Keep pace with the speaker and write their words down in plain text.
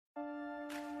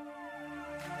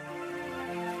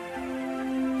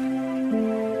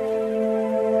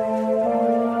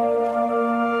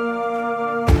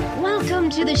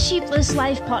to the Sheepless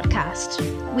Life Podcast.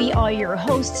 We are your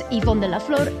hosts, Ivonne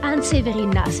Delaflor and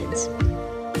Séverine Naessens.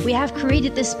 We have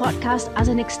created this podcast as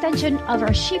an extension of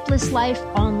our Sheepless Life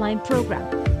online program,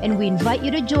 and we invite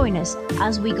you to join us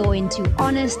as we go into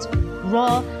honest,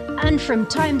 raw, and from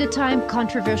time to time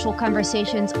controversial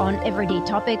conversations on everyday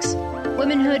topics,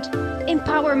 womanhood,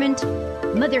 empowerment,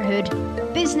 motherhood,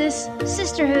 business,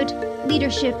 sisterhood,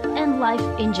 leadership, and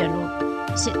life in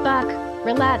general. Sit back,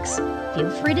 relax, feel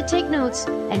free to take notes,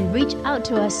 and reach out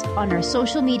to us on our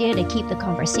social media to keep the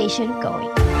conversation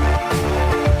going.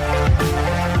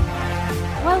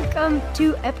 Welcome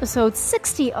to episode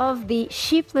 60 of the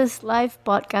Sheepless Life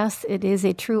Podcast. It is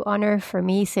a true honor for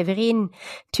me, Séverine,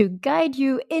 to guide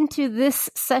you into this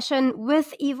session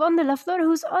with Ivonne Delaflor,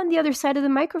 who's on the other side of the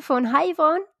microphone. Hi,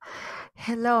 Ivonne.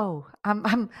 Hello.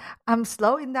 I'm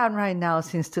slowing down right now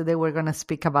since today we're going to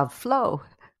speak about flow.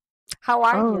 How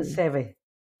are you, Séverine?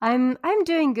 I'm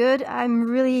doing good. I'm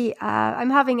really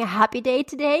I'm having a happy day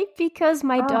today because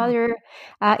my daughter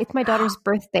it's my daughter's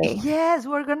birthday. Yes,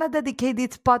 we're gonna dedicate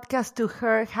this podcast to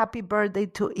her. Happy birthday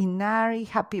to Inari.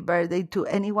 Happy birthday to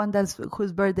anyone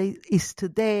whose birthday is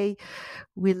today.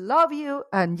 We love you,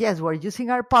 and yes, we're using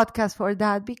our podcast for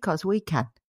that because we can.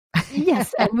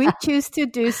 Yes, and we choose to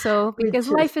do so because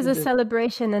life is a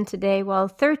celebration. And today,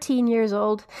 13 years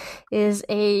old is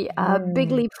a big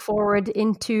leap forward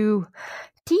into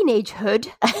teenagehood.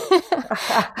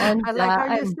 And I like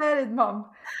how you said it, Mom.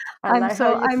 I'm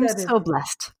so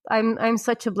blessed. I'm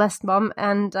such a blessed mom,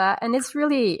 and it's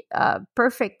really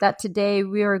perfect that today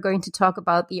we are going to talk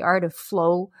about the art of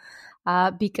flow,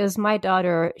 because my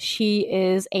daughter, she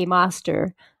is a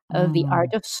master of the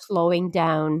art of slowing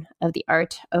down, of the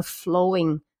art of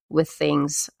flowing with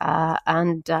things.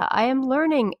 And I am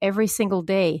learning every single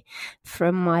day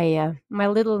from my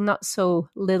little, not so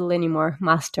little anymore,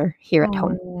 master here at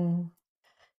home.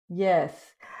 Yes.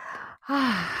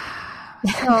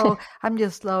 So I'm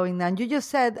just slowing down. You just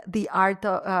said the art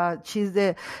of she's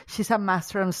a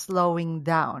master of slowing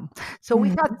down. So we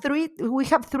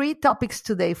have three topics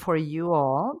today for you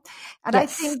all. And yes. I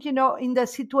think, in the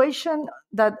situation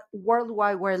that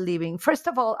worldwide we're living, first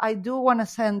of all, I do want to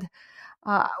send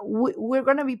we're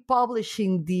going to be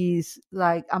publishing these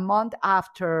like a month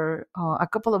after, a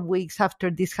couple of weeks after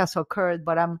this has occurred,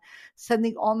 but I'm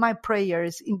sending all my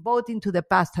prayers both into the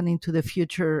past and into the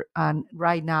future and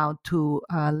right now to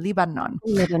Lebanon.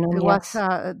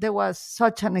 There was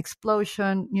such an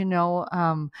explosion,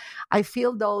 I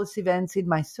feel those events in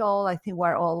my soul. I think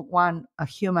we're all a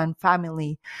human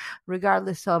family,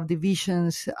 regardless of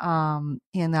divisions, and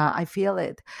I feel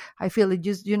it.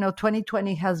 Just,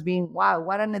 2020 has been, wow,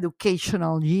 what an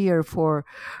educational year for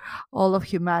all of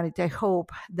humanity. I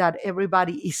hope that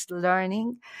everybody is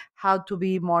learning how to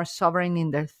be more sovereign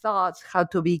in their thoughts, how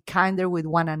to be kinder with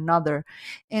one another,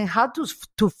 and how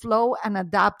to flow and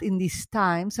adapt in these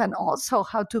times, and also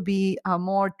how to be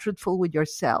more truthful with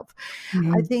yourself.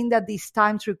 Mm-hmm. I think that these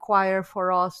times require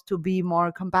for us to be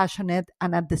more compassionate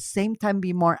and at the same time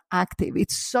be more active.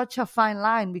 It's such a fine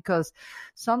line because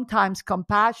sometimes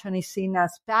compassion is seen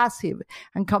as passive,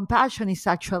 and compassion is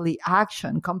actually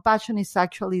action. Compassion is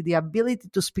actually the ability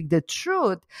to speak the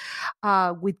truth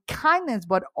with kindness,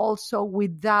 but also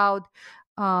without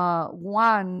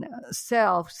one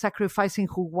self-sacrificing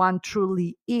who one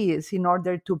truly is in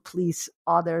order to please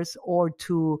others or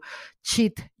to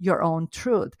cheat your own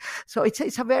truth. So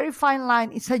it's a very fine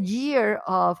line. It's a year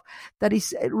that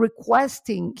is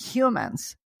requesting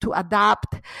humans to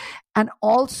adapt and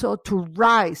also to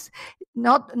rise.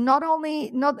 Not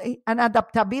an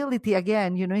adaptability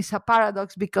again, it's a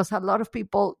paradox because a lot of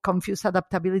people confuse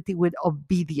adaptability with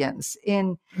obedience.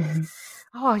 And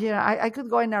I could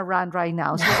go in a rant right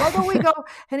now. So where do we go?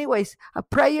 Anyways,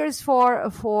 prayers for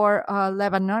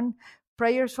Lebanon.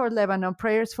 Prayers for Lebanon,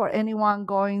 prayers for anyone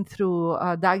going through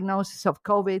a diagnosis of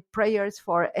COVID, prayers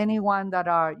for anyone that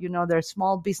are, their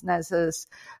small businesses.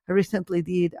 I recently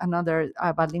did another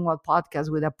bilingual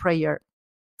podcast with a prayer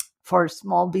for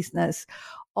small business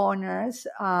owners,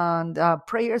 and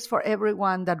prayers for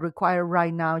everyone that require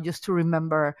right now just to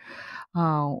remember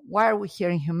why are we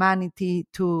here in humanity,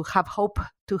 to have hope,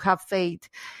 to have faith,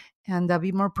 and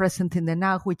be more present in the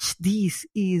now, which this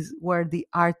is where the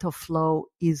art of flow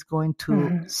is going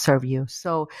to serve you.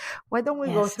 So why don't we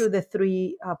go through the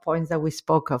three points that we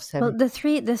spoke of, Sevi? Well,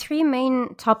 the three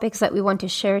main topics that we want to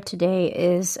share today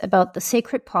is about the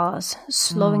sacred pause,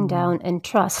 slowing down, and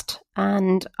trust.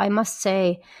 And I must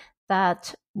say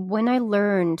that when I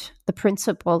learned the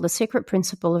sacred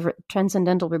principle of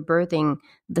transcendental rebirthing,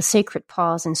 the sacred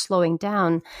pause and slowing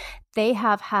down, they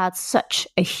have had such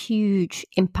a huge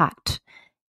impact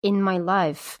in my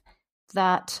life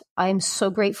that I'm so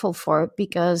grateful for,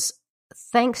 because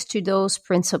thanks to those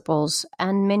principles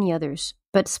and many others,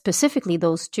 but specifically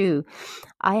those two,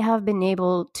 I have been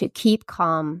able to keep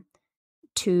calm,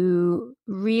 to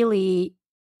really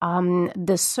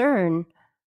discern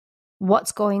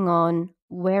what's going on,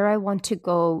 where I want to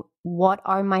go, what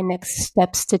are my next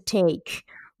steps to take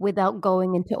without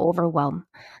going into overwhelm.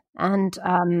 And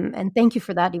thank you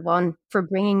for that, Ivonne, for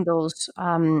bringing those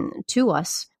to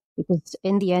us, because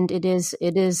in the end, it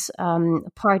is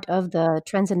part of the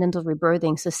transcendental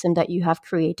rebirthing system that you have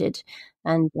created,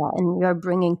 and you are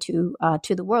bringing to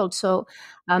the world. So,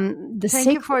 thank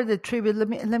you for the tribute.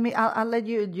 I'll let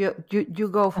you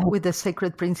go with the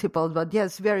sacred principles. But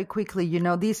yes, very quickly,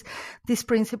 these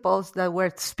principles that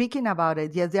we're speaking about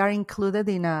it. Yes, they are included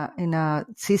in a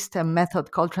system method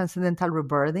called transcendental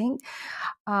rebirthing.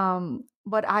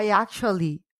 But I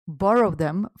actually borrow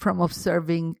them from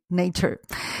observing nature,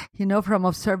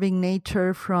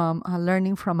 from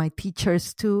learning from my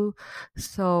teachers too.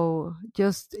 So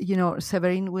just,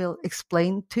 Séverine will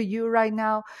explain to you right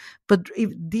now. But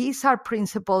if these are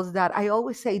principles that I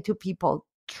always say to people,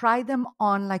 try them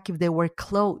on like if they were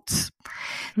clothes.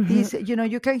 Mm-hmm. These,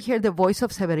 you can hear the voice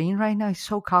of Séverine right now. It's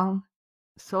so calm,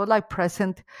 so like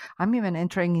present. I'm even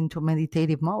entering into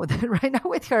meditative mode right now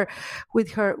with her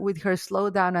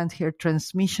slowdown and her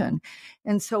transmission.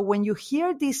 And so when you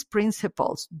hear these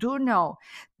principles, do know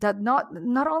that not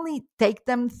only take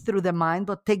them through the mind,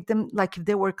 but take them like if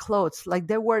they were clothes, like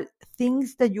they were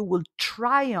things that you will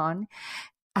try on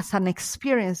as an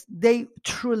experience. They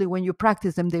truly, when you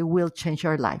practice them, they will change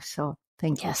your life. So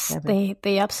thank you. Yes,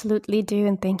 they absolutely do.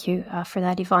 And thank you for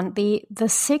that, Ivonne. The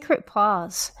sacred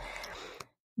pause,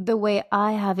 the way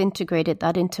I have integrated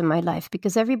that into my life,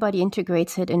 because everybody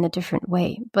integrates it in a different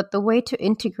way. But the way to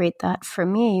integrate that for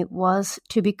me was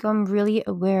to become really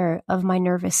aware of my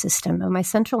nervous system, of my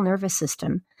central nervous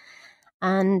system.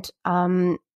 And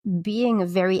being a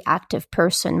very active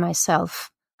person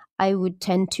myself, I would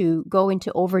tend to go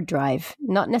into overdrive,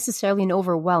 not necessarily an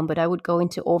overwhelm, but I would go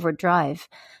into overdrive.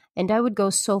 And I would go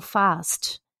so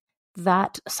fast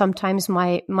that sometimes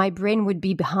my brain would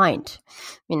be behind.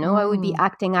 I would be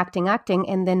acting,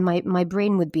 and then my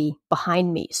brain would be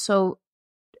behind me. So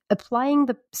applying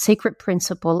the sacred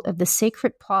principle of the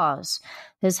sacred pause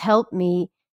has helped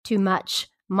me to match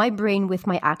my brain with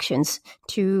my actions,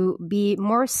 to be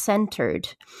more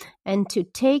centered, and to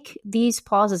take these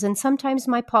pauses. And sometimes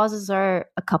my pauses are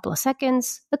a couple of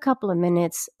seconds, a couple of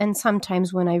minutes, and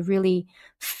sometimes when I really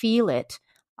feel it,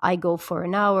 I go for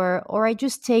an hour, or I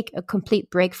just take a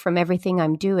complete break from everything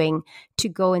I'm doing to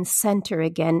go and center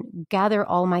again, gather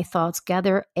all my thoughts,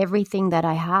 gather everything that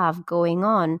I have going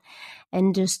on,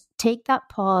 and just take that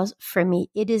pause for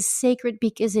me. It is sacred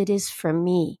because it is for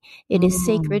me. It is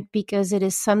sacred because it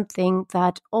is something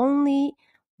that only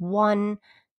one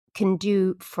can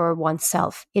do for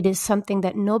oneself. It is something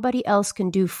that nobody else can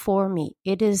do for me.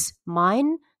 It is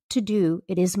mine to do.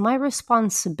 It is my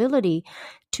responsibility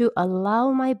to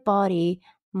allow my body,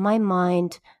 my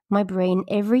mind, my brain,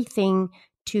 everything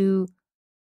to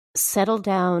settle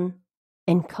down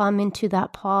and come into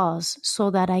that pause so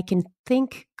that I can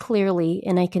think clearly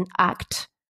and I can act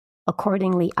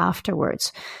accordingly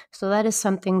afterwards. So that is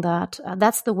something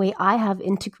that's the way I have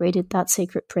integrated that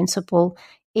sacred principle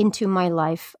into my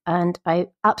life. And I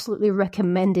absolutely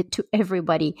recommend it to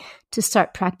everybody to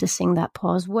start practicing that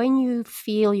pause. When you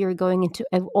feel you're going into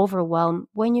overwhelm,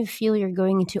 when you feel you're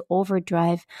going into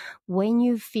overdrive, when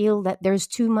you feel that there's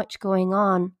too much going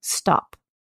on, stop.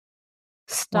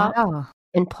 Wow.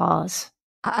 And pause.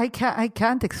 I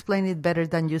can't explain it better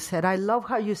than you said. I love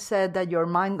how you said that your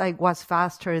mind was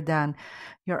faster than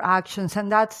your actions.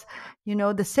 And that's,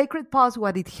 the sacred pause,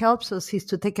 what it helps us is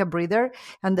to take a breather.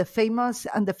 And the famous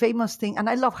thing, and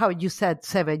I love how you said,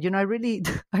 Seve,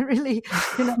 I really,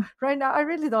 right now, I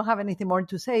really don't have anything more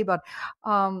to say, but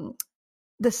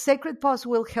the sacred pause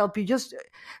will help you.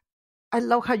 I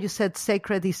love how you said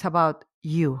sacred is about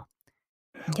you.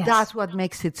 Yes. That's what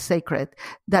makes it sacred,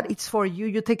 that it's for you.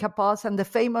 You take a pause, and the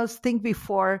famous think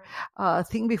before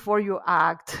you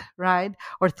act, right?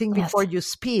 Or think before you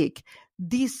speak.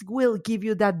 This will give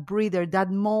you that breather,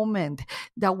 that moment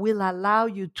that will allow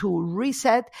you to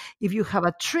reset. If you have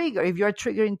a trigger, if you are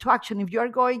triggered into action, if you are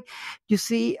going, if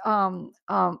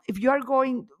you are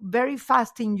going very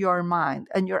fast in your mind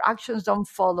and your actions don't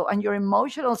follow and your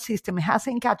emotional system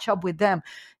hasn't catch up with them,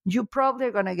 you probably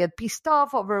are going to get pissed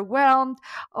off, overwhelmed,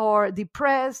 or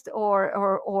depressed,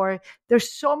 or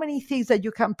there's so many things that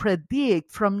you can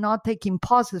predict from not taking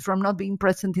pauses, from not being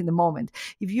present in the moment.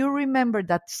 If you remember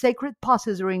that sacred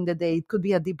pauses during the day, it could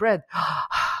be a deep breath.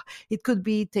 It could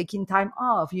be taking time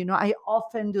off. I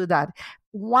often do that.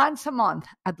 Once a month,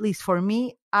 at least for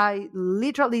me, I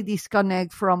literally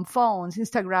disconnect from phones,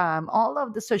 Instagram, all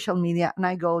of the social media, and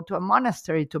I go to a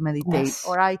monastery to meditate, Yes.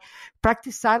 or I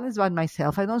practice silence by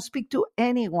myself. I don't speak to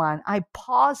anyone. I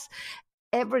pause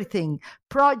everything,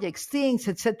 projects, things,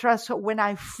 etc. So when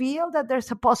I feel that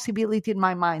there's a possibility in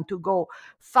my mind to go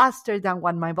faster than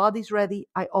when my body's ready,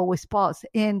 I always pause.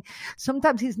 And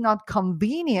sometimes it's not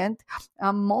convenient.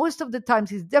 Most of the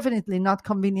times it's definitely not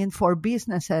convenient for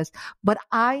businesses, but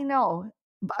I know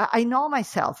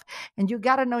myself, and you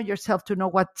got to know yourself to know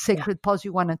what sacred pause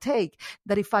you want to take,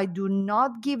 that if I do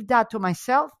not give that to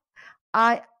myself,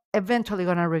 I eventually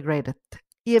going to regret it.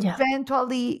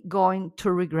 Eventually going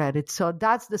to regret it. So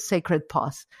that's the sacred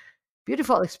pause.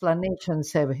 Beautiful explanation,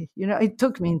 Seve. It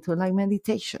took me into like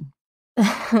meditation.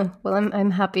 Well,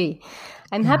 I'm happy.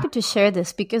 I'm happy to share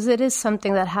this because it is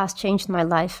something that has changed my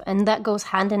life, and that goes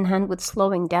hand in hand with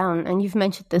slowing down. And you've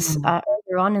mentioned this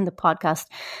earlier on in the podcast,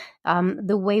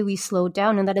 the way we slow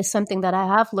down, and that is something that I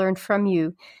have learned from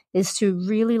you, is to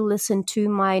really listen to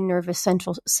my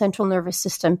central nervous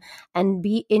system and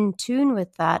be in tune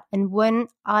with that. And when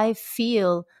I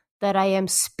feel that I am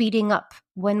speeding up,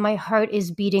 when my heart is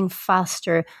beating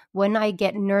faster, when I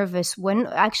get nervous, when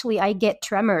actually I get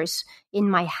tremors in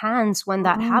my hands, when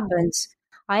that happens,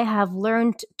 I have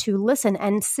learned to listen.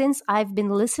 And since I've been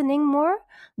listening more,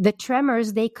 the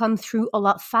tremors, they come through a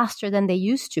lot faster than they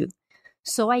used to.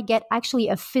 So I get actually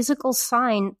a physical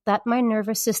sign that my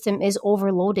nervous system is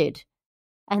overloaded.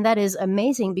 And that is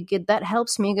amazing because that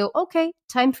helps me go, okay,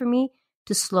 time for me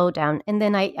to slow down. And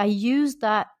then I use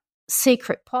that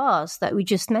sacred pause that we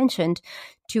just mentioned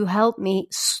to help me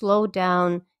slow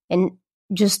down and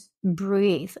just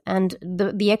breathe. And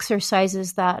the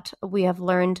exercises that we have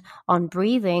learned on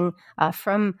breathing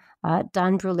from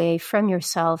Dan Brulé, from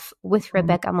yourself, with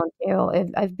Rebecca Montero,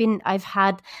 I've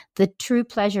had the true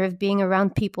pleasure of being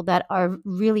around people that are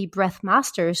really breath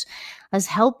masters, has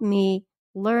helped me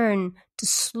learn to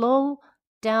slow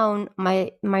down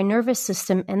my nervous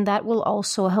system, and that will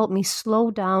also help me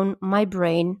slow down my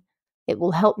brain. It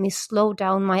will help me slow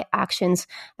down my actions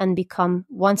and become,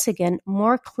 once again,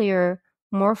 more clear,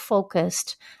 more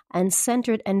focused, and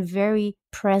centered, and very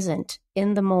present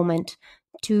in the moment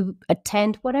to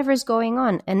attend whatever is going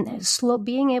on. And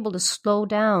being able to slow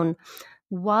down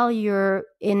while you're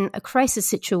in a crisis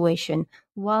situation,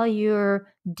 while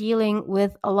you're dealing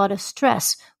with a lot of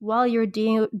stress, while you're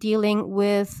dealing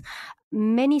with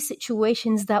many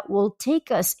situations that will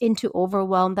take us into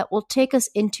overwhelm, that will take us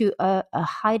into a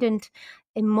heightened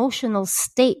emotional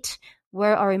state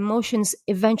where our emotions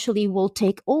eventually will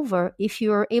take over. If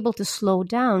you're able to slow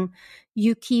down,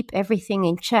 you keep everything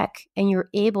in check and you're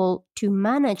able to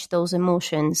manage those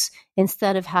emotions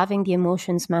instead of having the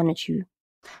emotions manage you.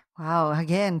 Wow!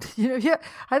 Again,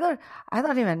 I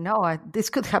don't even know. This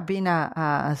could have been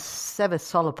a Seve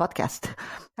solo podcast.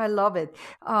 I love it.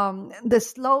 The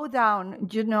slowdown,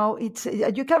 it's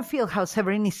you can feel how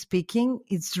Séverine is speaking.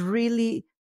 It's really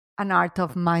an art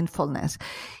of mindfulness.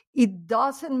 It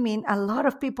doesn't mean, a lot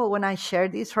of people, when I share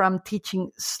this or I'm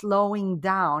teaching slowing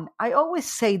down, I always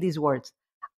say these words: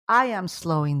 I am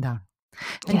slowing down.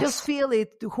 And just feel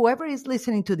it. Whoever is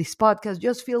listening to this podcast,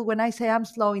 just feel when I say I'm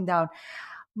slowing down.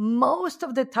 Most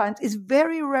of the times, it's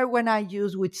very rare when I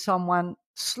use with someone,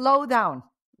 slow down.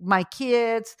 My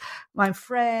kids, my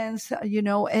friends,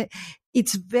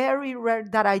 it's very rare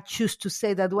that I choose to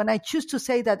say that. When I choose to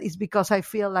say that, it's because I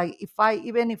feel like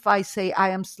even if I say I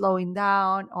am slowing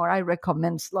down or I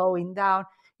recommend slowing down,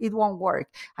 it won't work.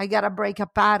 I gotta break a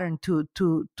pattern to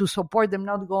support them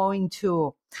not going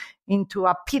into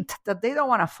a pit that they don't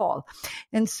want to fall.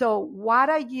 And so what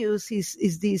I use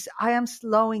is this: I am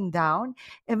slowing down.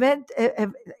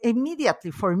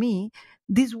 Immediately for me,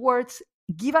 these words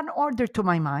give an order to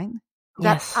my mind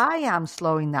that I am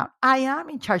slowing down. I am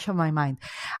in charge of my mind.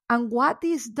 And what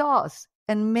this does,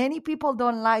 and many people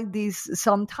don't like this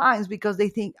sometimes because they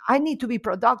think I need to be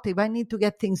productive, I need to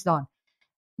get things done.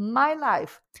 My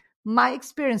life, my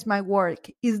experience, my work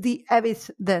is the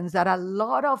evidence that a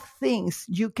lot of things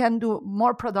you can do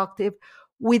more productive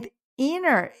with in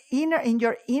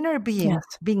your inner being,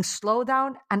 being slowed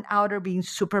down, and outer being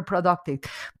super productive.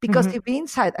 Because if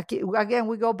inside, again,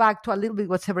 we go back to a little bit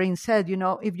what Séverine said,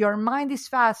 if your mind is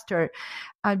faster,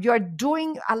 you're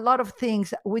doing a lot of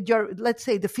things with your, let's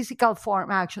say, the physical form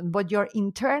action, but your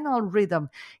internal rhythm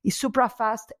is super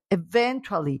fast.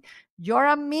 Eventually, your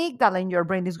amygdala in your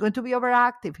brain is going to be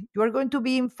overactive. You're going to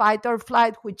be in fight or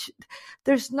flight, which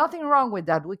there's nothing wrong with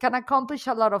that. We can accomplish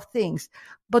a lot of things.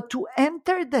 But to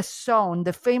enter the zone,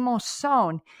 the famous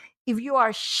zone, if you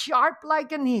are sharp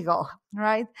like an eagle,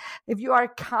 right? If you are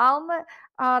calm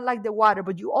like the water,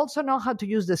 but you also know how to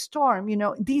use the storm,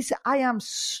 this I am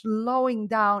slowing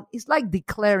down. It's like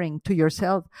declaring to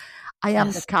yourself, I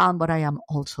am the calm, but I am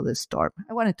also the storm.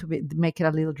 I wanted to make it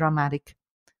a little dramatic.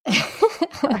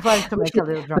 I wanted to make it a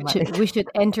little dramatic. We should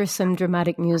enter some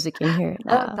dramatic music in here.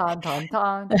 Dun, dun, dun,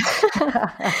 dun.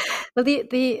 Well,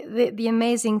 the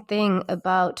amazing thing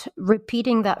about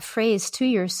repeating that phrase to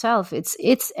yourself, it's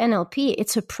NLP.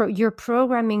 It's you're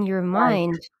programming your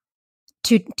mind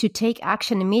to take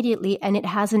action immediately, and it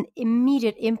has an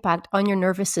immediate impact on your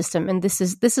nervous system. And this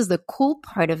is the cool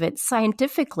part of it.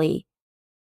 Scientifically,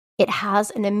 it has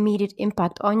an immediate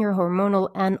impact on your hormonal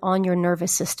and on your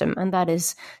nervous system. And that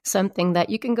is something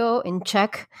that you can go and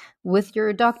check with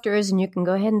your doctors, and you can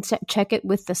go ahead and check it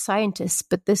with the scientists.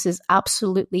 But this is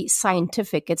absolutely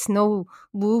scientific. It's no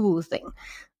woo-woo thing.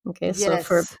 Okay, yes.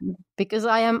 So because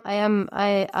I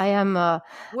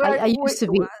used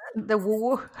to be the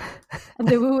woo.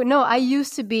 The woo. No, I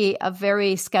used to be a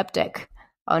very skeptic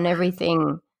on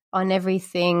everything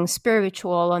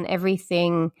spiritual, on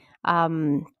everything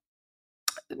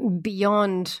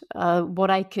beyond what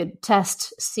I could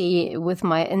see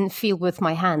and feel with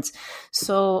my hands.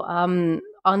 So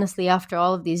honestly, after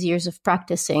all of these years of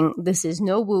practicing, this is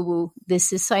no woo-woo.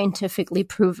 This is scientifically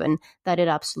proven that it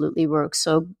absolutely works.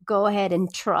 So go ahead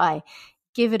and try.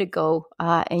 Give it a go,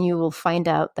 and you will find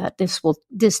out that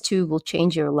this too will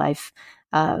change your life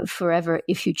forever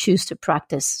if you choose to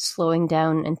practice slowing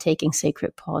down and taking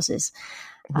sacred pauses.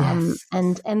 Yes.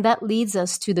 And that leads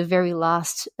us to the very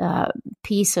last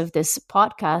piece of this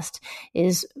podcast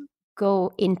is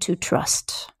go into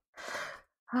trust.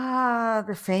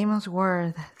 The famous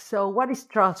word. So what is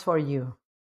trust for you?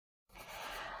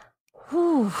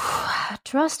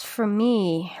 Trust for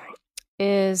me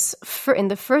is, in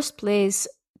the first place,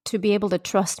 to be able to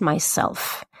trust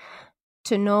myself,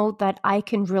 to know that I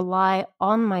can rely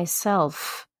on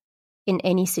myself in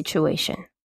any situation.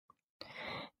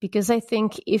 Because I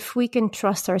think if we can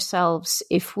trust ourselves,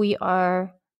 if we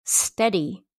are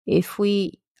steady, if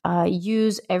we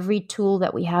use every tool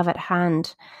that we have at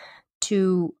hand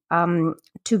to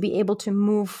be able to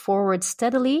move forward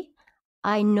steadily,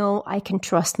 I know I can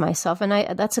trust myself.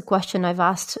 And that's a question I've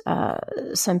asked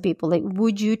some people, like,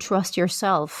 would you trust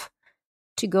yourself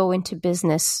to go into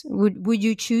business? Would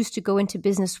you choose to go into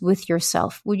business with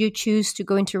yourself? Would you choose to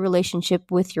go into a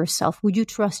relationship with yourself? Would you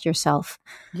trust yourself?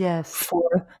 Yes.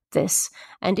 For this?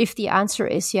 And if the answer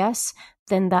is yes,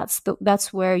 then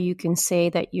that's where you can say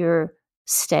that you're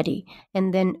steady.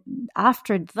 And then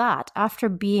after that, after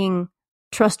being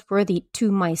trustworthy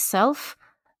to myself,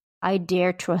 I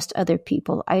dare trust other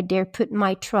people. I dare put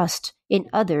my trust in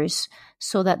others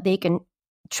so that they can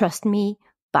trust me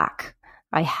back.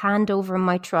 I hand over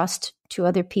my trust to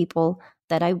other people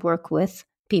that I work with,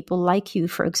 people like you,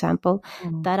 for example,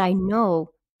 that I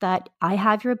know that I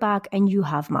have your back and you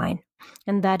have mine.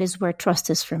 And that is where trust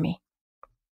is for me.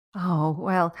 Oh,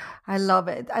 well, I love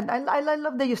it. And I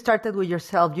love that you started with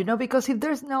yourself, because if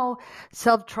there's no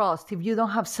self-trust, if you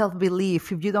don't have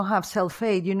self-belief, if you don't have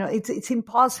self-faith, it's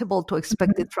impossible to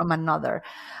expect it from another.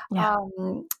 Yeah.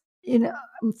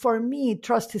 For me,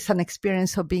 trust is an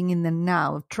experience of being in the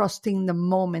now, trusting the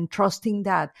moment, trusting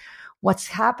that what's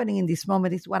happening in this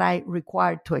moment is what I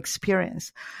require to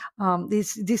experience.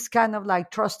 This kind of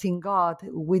like trusting God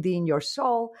within your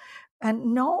soul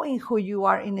and knowing who you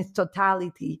are in its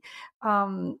totality.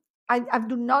 I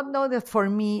do not know that for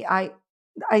me, I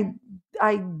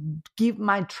give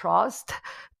my trust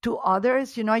to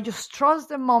others. I just trust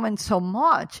the moment so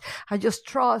much. I just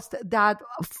trust that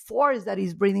force that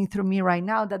is breathing through me right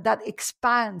now, that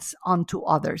expands onto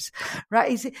others,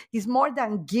 right? It's more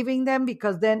than giving them,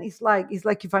 because then it's like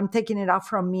if I'm taking it out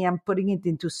from me and putting it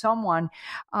into someone,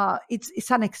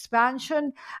 it's an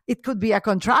expansion. It could be a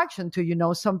contraction too.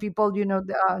 Some people,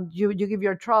 you give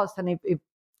your trust, and if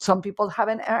some people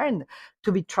haven't earned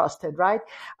to be trusted, right?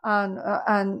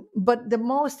 But the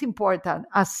most important,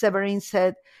 as Séverine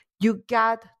said, you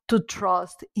got to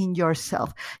trust in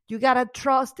yourself. You got to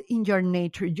trust in your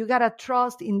nature. You got to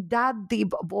trust in that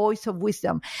deep voice of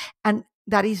wisdom and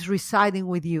that is residing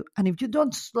with you. And if you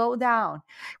don't slow down,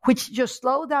 which just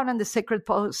slow down and the sacred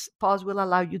pause will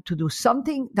allow you to do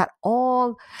something that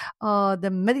all the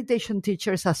meditation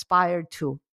teachers aspire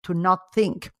to not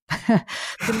think.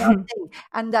 To not think,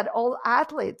 and that all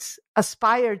athletes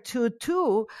aspire to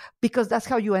too, because that's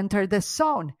how you enter the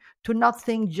zone. To not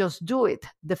think, just do it.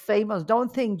 The famous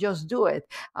 "don't think, just do it."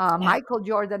 Michael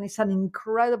Jordan is an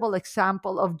incredible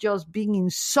example of just being in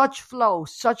such flow,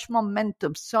 such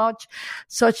momentum, such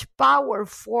power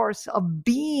force of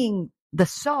being the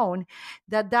zone,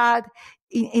 that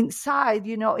inside,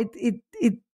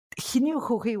 he knew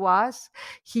who he was.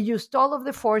 He used all of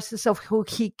the forces of who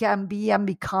he can be and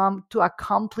become to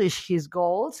accomplish his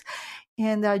goals.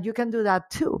 And you can do that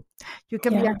too. You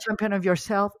can be a champion of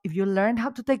yourself if you learn how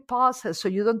to take pauses, so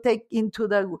you don't take into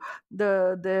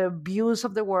the views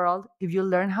of the world. If you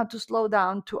learn how to slow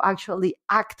down, to actually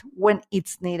act when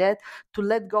it's needed, to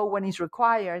let go when it's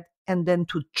required, and then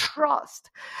to trust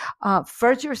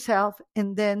first yourself,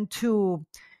 and then to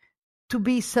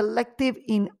be selective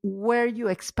in where you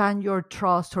expand your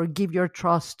trust or give your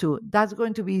trust to. That's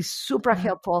going to be super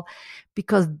helpful,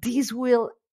 because this will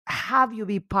have you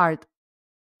be part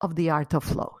of the art of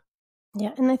flow.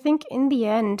 Yeah. And I think in the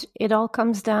end, it all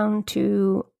comes down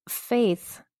to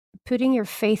faith, putting your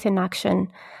faith in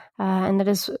action. And that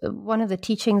is one of the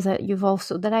teachings that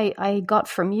I got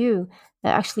from you,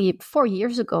 actually 4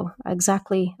 years ago,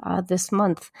 exactly this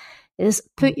month, is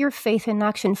put your faith in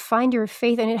action, find your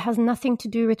faith. And it has nothing to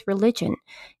do with religion.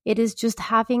 It is just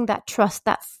having that trust,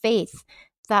 that faith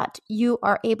that you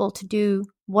are able to do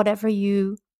whatever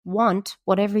you want,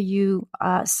 whatever you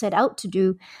set out to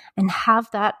do, and have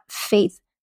that faith.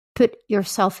 Put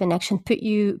yourself in action, put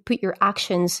your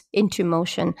actions into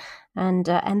motion, and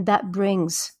that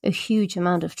brings a huge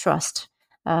amount of trust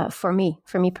for me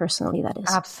personally. That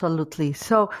is absolutely.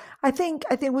 So I think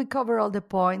we cover all the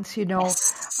points.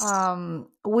 Yes.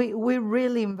 We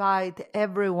really invite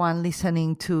everyone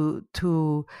listening to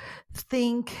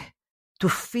think, to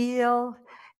feel,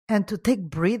 and to take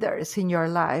breathers in your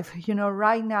life.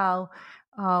 Right now,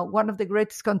 one of the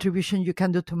greatest contributions you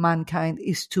can do to mankind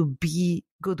is to be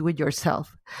good with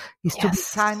yourself, is to be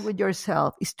kind with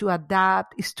yourself, is to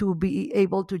adapt, is to be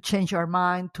able to change your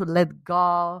mind, to let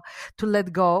go, to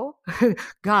let God,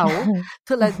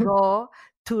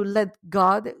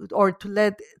 or to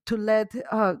let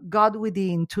God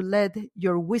within, to let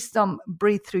your wisdom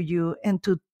breathe through you, and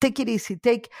to take it easy,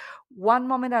 take one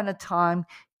moment at a time.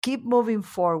 Keep moving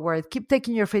forward. Keep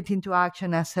taking your faith into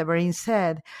action, as Séverine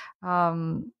said,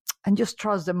 and just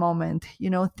trust the moment.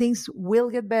 Things will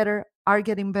get better, are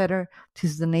getting better. This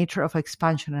is the nature of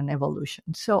expansion and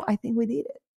evolution. So I think we did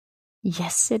it.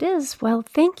 Yes, it is. Well,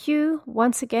 thank you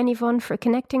once again, Ivonne, for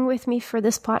connecting with me for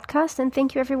this podcast. And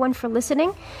thank you, everyone, for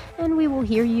listening. And we will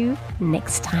hear you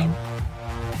next time.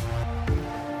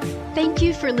 Thank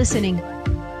you for listening.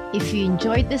 If you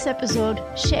enjoyed this episode,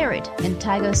 share it and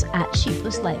tag us at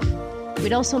Sheepless Life.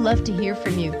 We'd also love to hear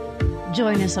from you.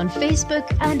 Join us on Facebook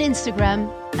and Instagram,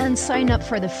 and sign up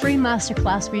for the free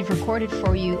masterclass we've recorded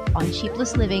for you on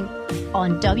Sheepless Living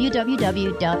on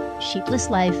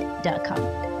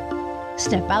www.sheeplesslife.com.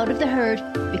 Step out of the herd,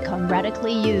 become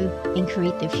radically you, and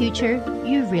create the future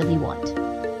you really want.